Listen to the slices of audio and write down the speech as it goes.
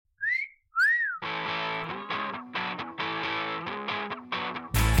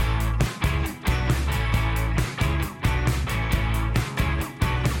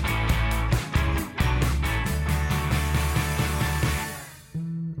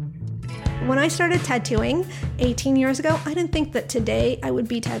When I started tattooing 18 years ago, I didn't think that today I would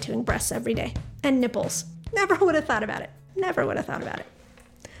be tattooing breasts every day and nipples. Never would have thought about it. Never would have thought about it.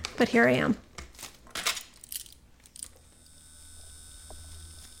 But here I am.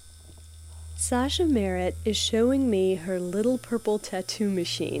 Sasha Merritt is showing me her little purple tattoo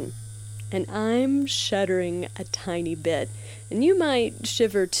machine, and I'm shuddering a tiny bit. And you might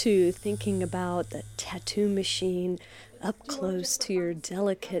shiver too, thinking about the tattoo machine up close to your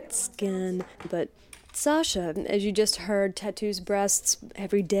delicate skin. But Sasha, as you just heard, tattoos breasts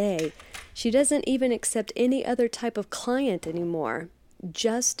every day. She doesn't even accept any other type of client anymore,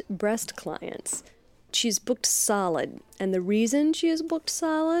 just breast clients. She's booked solid, and the reason she is booked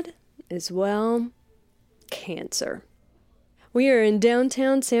solid is, well, cancer. We are in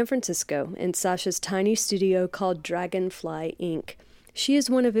downtown San Francisco in Sasha's tiny studio called Dragonfly Ink. She is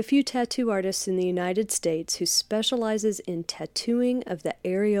one of a few tattoo artists in the United States who specializes in tattooing of the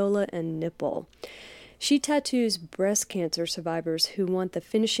areola and nipple. She tattoos breast cancer survivors who want the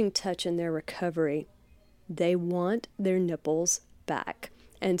finishing touch in their recovery. They want their nipples back.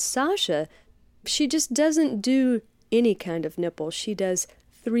 And Sasha, she just doesn't do any kind of nipple. She does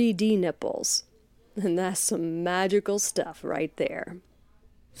 3D nipples. And that's some magical stuff right there.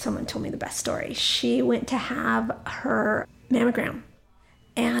 Someone told me the best story. She went to have her mammogram,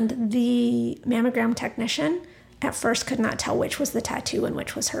 and the mammogram technician at first could not tell which was the tattoo and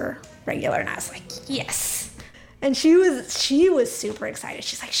which was her regular. And I was like, yes. And she was super excited.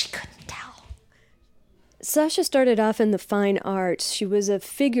 She's like, she couldn't tell. Sasha started off in the fine arts. She was a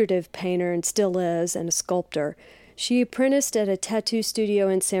figurative painter and still is, and a sculptor. She apprenticed at a tattoo studio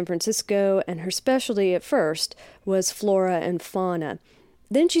in San Francisco, and her specialty at first was flora and fauna.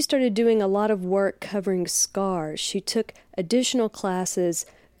 Then she started doing a lot of work covering scars. She took additional classes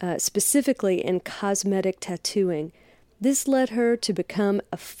specifically in cosmetic tattooing. This led her to become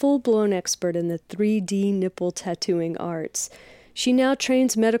a full-blown expert in the 3D nipple tattooing arts. She now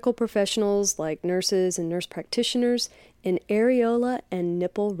trains medical professionals like nurses and nurse practitioners in areola and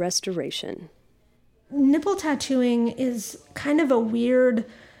nipple restoration. Nipple tattooing is kind of a weird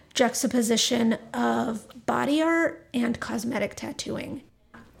juxtaposition of body art and cosmetic tattooing.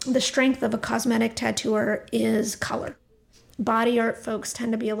 The strength of a cosmetic tattooer is color. Body art folks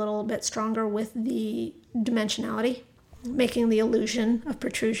tend to be a little bit stronger with the dimensionality, making the illusion of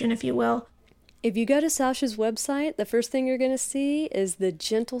protrusion, if you will. If you go to Sasha's website, the first thing you're going to see is the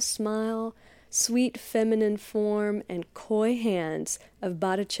gentle smile, sweet feminine form, and coy hands of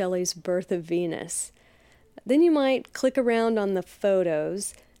Botticelli's Birth of Venus. Then you might click around on the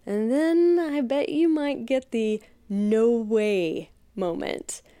photos, and then I bet you might get the no way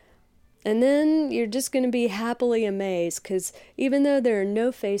moment. And then you're just going to be happily amazed, because even though there are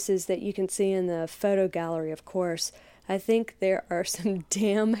no faces that you can see in the photo gallery, of course, I think there are some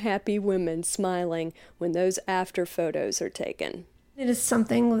damn happy women smiling when those after photos are taken. It is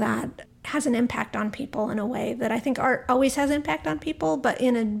something that has an impact on people in a way that I think art always has impact on people, but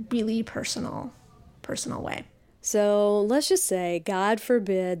in a really personal way. So let's just say, God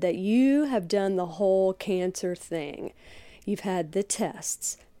forbid, that you have done the whole cancer thing. You've had the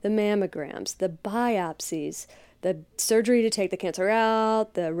tests, the mammograms, the biopsies, the surgery to take the cancer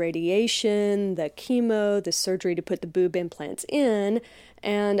out, the radiation, the chemo, the surgery to put the boob implants in,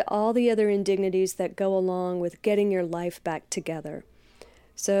 and all the other indignities that go along with getting your life back together.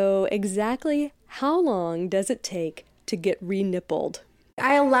 So exactly how long does it take to get re-nippled?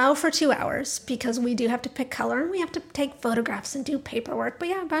 I allow for 2 hours because we do have to pick color and we have to take photographs and do paperwork. But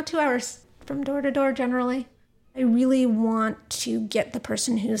yeah, about 2 hours from door to door generally. I really want to get the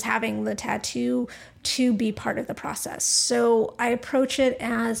person who's having the tattoo to be part of the process. So I approach it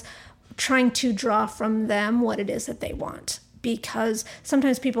as trying to draw from them what it is that they want. Because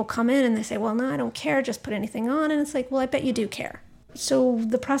sometimes people come in and they say, well, no, I don't care, just put anything on. And it's like, well, I bet you do care. So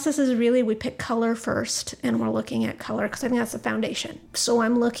the process is really, we pick color first, and we're looking at color because I think that's the foundation. So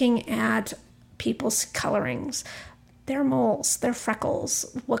I'm looking at people's colorings, their moles, their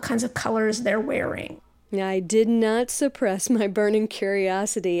freckles, what kinds of colors they're wearing. I did not suppress my burning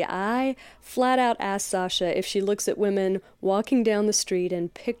curiosity. I flat out asked Sasha if she looks at women walking down the street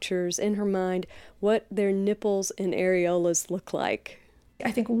and pictures in her mind what their nipples and areolas look like.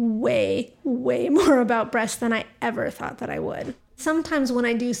 I think way, way more about breasts than I ever thought that I would. Sometimes when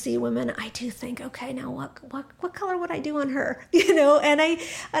I do see women, I do think, okay, now what color would I do on her? You know, and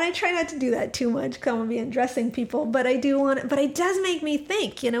I try not to do that too much, come and be undressing people, but I do want it, but it does make me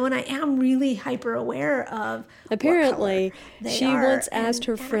think, you know, and I am really hyper aware of Apparently, she once asked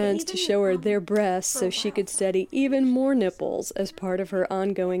her friends to show her their breasts so she could study even more nipples as part of her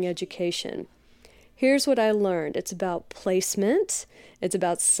ongoing education. Here's what I learned. It's about placement, it's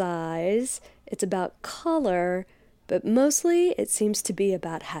about size, it's about color, but mostly it seems to be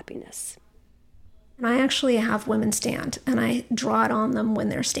about happiness. I actually have women stand, and I draw it on them when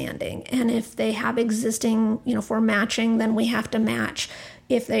they're standing. And if they have existing, if we're matching, then we have to match.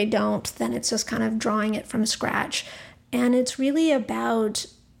 If they don't, then it's just kind of drawing it from scratch. And it's really about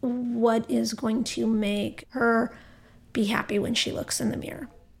what is going to make her be happy when she looks in the mirror.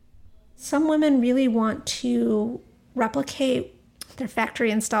 Some women really want to replicate their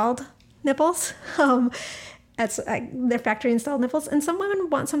factory-installed nipples. Their factory-installed nipples. And some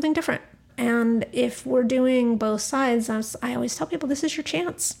women want something different. And if we're doing both sides, I always tell people, this is your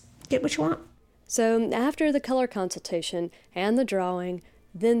chance. Get what you want. So after the color consultation and the drawing,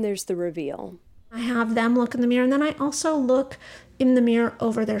 then there's the reveal. I have them look in the mirror, and then I also look in the mirror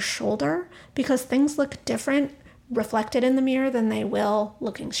over their shoulder, because things look different reflected in the mirror than they will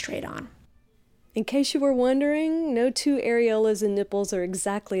looking straight on. In case you were wondering, no two areolas and nipples are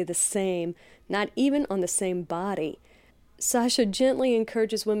exactly the same, not even on the same body. Sasha gently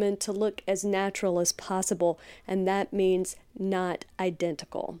encourages women to look as natural as possible, and that means not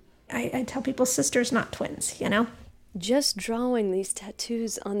identical. I tell people sisters, not twins, Just drawing these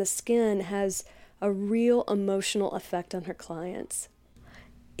tattoos on the skin has a real emotional effect on her clients.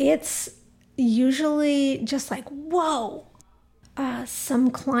 It's usually just like, whoa.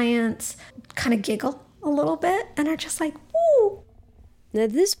 Some clients kind of giggle a little bit and are just like, woo. Now,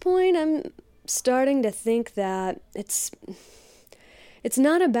 at this point, I'm starting to think that it's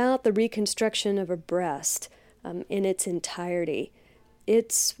not about the reconstruction of a breast in its entirety.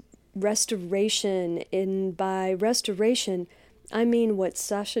 It's restoration, and by restoration, I mean what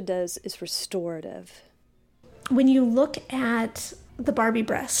Sasha does is restorative. When you look at the Barbie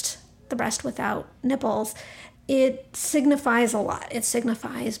breast, the breast without nipples, it signifies a lot. It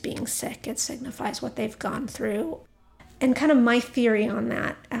signifies being sick. It signifies what they've gone through. And kind of my theory on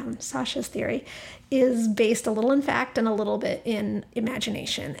that, Sasha's theory, is based a little in fact and a little bit in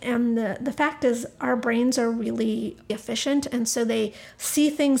imagination. And the fact is our brains are really efficient, and so they see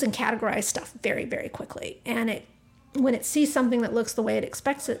things and categorize stuff very, very quickly. And when it sees something that looks the way it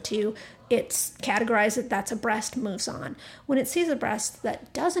expects it to, it's categorized it, that's a breast, moves on. When it sees a breast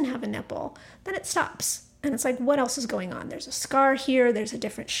that doesn't have a nipple, then it stops. And it's like, what else is going on? There's a scar here, there's a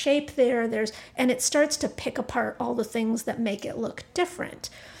different shape there, and it starts to pick apart all the things that make it look different.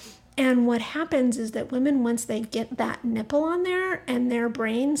 And what happens is that women, once they get that nipple on there and their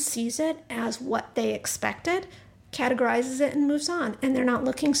brain sees it as what they expected, categorizes it and moves on. And they're not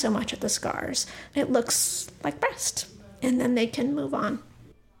looking so much at the scars. It looks like breast. And then they can move on.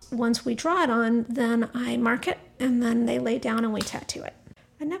 Once we draw it on, then I mark it, and then they lay down and we tattoo it.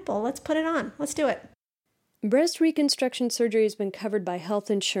 A nipple, let's put it on. Let's do it. Breast reconstruction surgery has been covered by health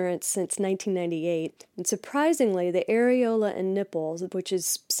insurance since 1998, and surprisingly, the areola and nipples, which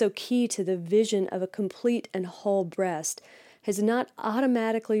is so key to the vision of a complete and whole breast, has not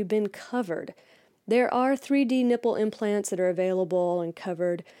automatically been covered. There are 3D nipple implants that are available and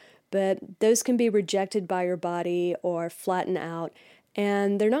covered, but those can be rejected by your body or flatten out,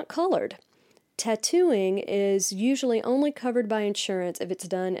 and they're not colored. Tattooing is usually only covered by insurance if it's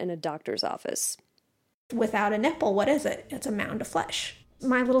done in a doctor's office. Without a nipple, what is it? It's a mound of flesh.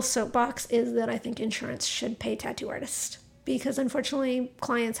 My little soapbox is that I think insurance should pay tattoo artists, because unfortunately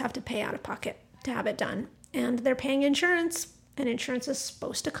clients have to pay out of pocket to have it done, and they're paying insurance, and insurance is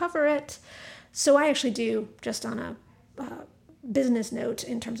supposed to cover it. So I actually do, just on a business note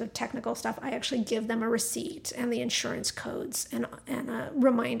in terms of technical stuff, I actually give them a receipt and the insurance codes and a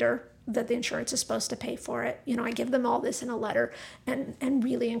reminder that the insurance is supposed to pay for it. I give them all this in a letter and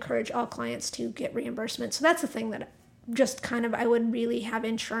really encourage all clients to get reimbursement. So that's the thing that just kind of I would really have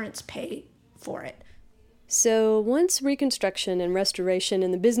insurance pay for it. So once reconstruction and restoration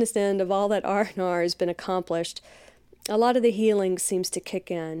and the business end of all that R&R has been accomplished, a lot of the healing seems to kick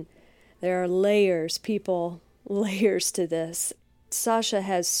in. There are layers to this. Sasha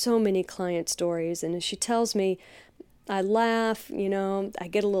has so many client stories, and as she tells me, I laugh, I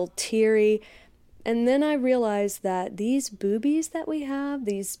get a little teary, and then I realize that these boobies that we have,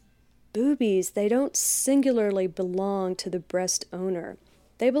 they don't singularly belong to the breast owner.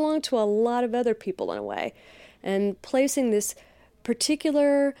 They belong to a lot of other people in a way, and placing this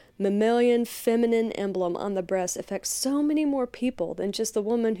particular mammalian feminine emblem on the breast affects so many more people than just the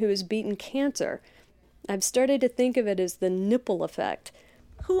woman who has beaten cancer. I've started to think of it as the nipple effect.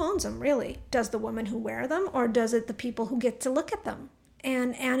 Who owns them, really? Does the woman who wear them, or does it the people who get to look at them?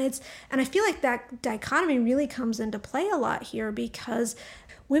 And I feel like that dichotomy really comes into play a lot here, because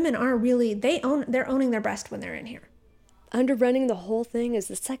women are really they're owning their breast when they're in here. Underrunning the whole thing is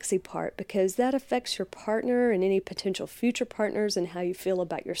the sexy part, because that affects your partner and any potential future partners and how you feel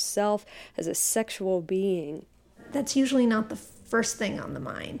about yourself as a sexual being. That's usually not the first thing on the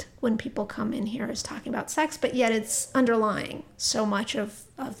mind when people come in here is talking about sex, but yet it's underlying so much of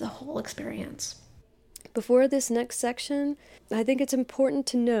the whole experience. Before this next section, I think it's important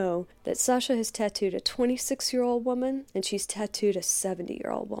to know that Sasha has tattooed a 26-year-old woman and she's tattooed a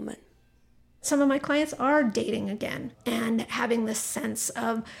 70-year-old woman. Some of my clients are dating again and having this sense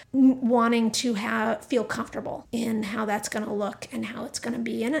of wanting to feel comfortable in how that's going to look and how it's going to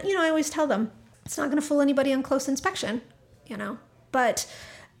be. And, I always tell them it's not going to fool anybody on close inspection, but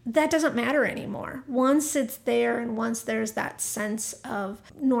that doesn't matter anymore. Once it's there and once there's that sense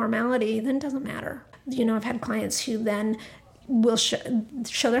of normality, then it doesn't matter. I've had clients who then will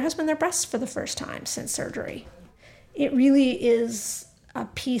show their husband their breasts for the first time since surgery. It really is a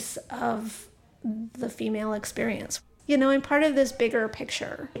piece of the female experience. I'm part of this bigger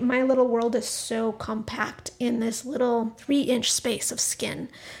picture. My little world is so compact in this little 3-inch space of skin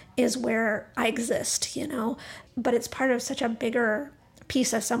is where I exist, but it's part of such a bigger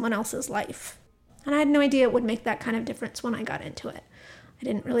piece of someone else's life. And I had no idea it would make that kind of difference when I got into it. I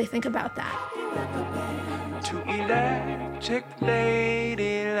didn't really think about that. To Electric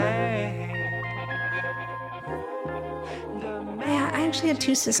Ladyland. I actually had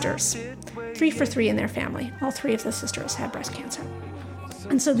 2 sisters, 3 for 3 in their family. All 3 of the sisters had breast cancer.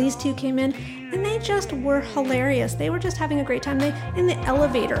 And so these 2 came in, and they just were hilarious. They were just having a great time. They, in the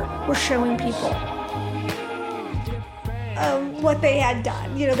elevator, were showing people what they had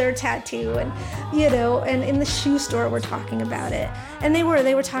done, their tattoo, and and in the shoe store we're talking about it. And they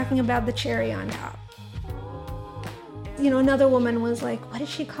were talking about the cherry on top. Another woman was like, what did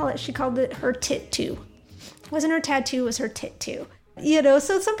she call it? She called it her tit-too. It wasn't her tattoo, it was her tit-too.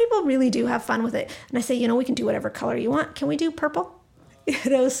 So some people really do have fun with it. And I say, we can do whatever color you want. Can we do purple?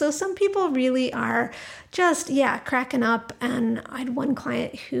 So some people really are just, cracking up. And I had one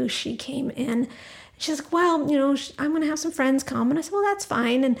client who she came in. She's like, well, I'm going to have some friends come. And I said, well, that's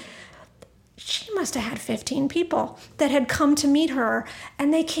fine. And she must have had 15 people that had come to meet her.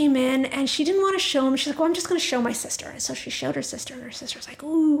 And they came in and she didn't want to show them. She's like, well, I'm just going to show my sister. And so she showed her sister and her sister was like,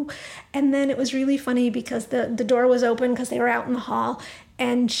 ooh. And then it was really funny because the door was open because they were out in the hall.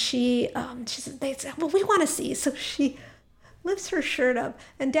 And they said, well, we want to see. So she lifts her shirt up,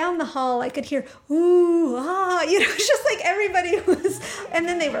 and down the hall I could hear, ooh, ah, it's just like everybody was, and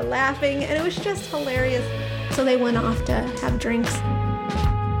then they were laughing, and it was just hilarious. So they went off to have drinks.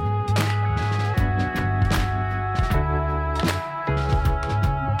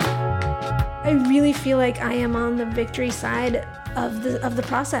 I really feel like I am on the victory side of the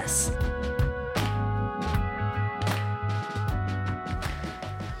process.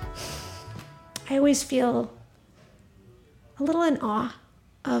 I always feel a little in awe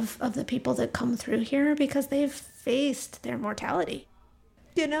of the people that come through here because they've faced their mortality,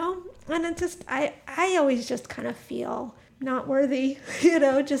 and it just, I always just kind of feel not worthy,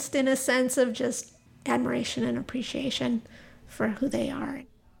 just in a sense of just admiration and appreciation for who they are.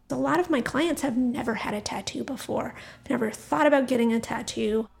 A lot of my clients have never had a tattoo before, never thought about getting a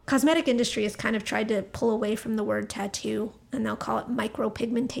tattoo. Cosmetic industry has kind of tried to pull away from the word tattoo, and they'll call it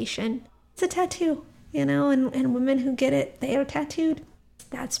micropigmentation. It's a tattoo. And women who get it, they are tattooed.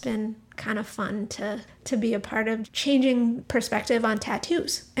 That's been kind of fun to be a part of changing perspective on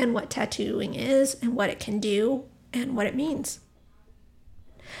tattoos and what tattooing is and what it can do and what it means.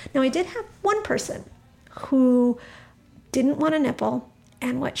 Now, I did have one person who didn't want a nipple,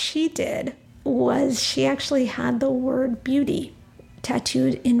 and what she did was she actually had the word beauty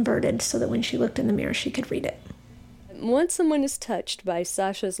tattooed inverted so that when she looked in the mirror, she could read it. Once someone is touched by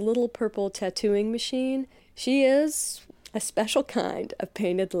Sasha's little purple tattooing machine, she is a special kind of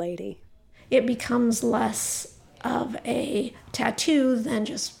painted lady. It becomes less of a tattoo than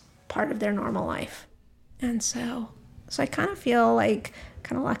just part of their normal life. And so I kind of feel like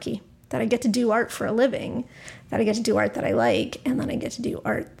kind of lucky that I get to do art for a living, that I get to do art that I like, and that I get to do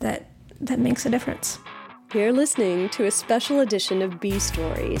art that makes a difference. You're listening to a special edition of Bee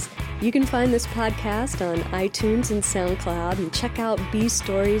Stories. You can find this podcast on iTunes and SoundCloud, and check out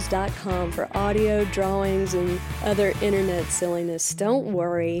beestories.com for audio, drawings, and other internet silliness. Don't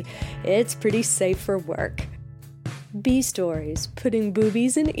worry, it's pretty safe for work. Bee Stories, putting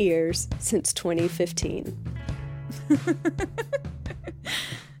boobies in ears since 2015.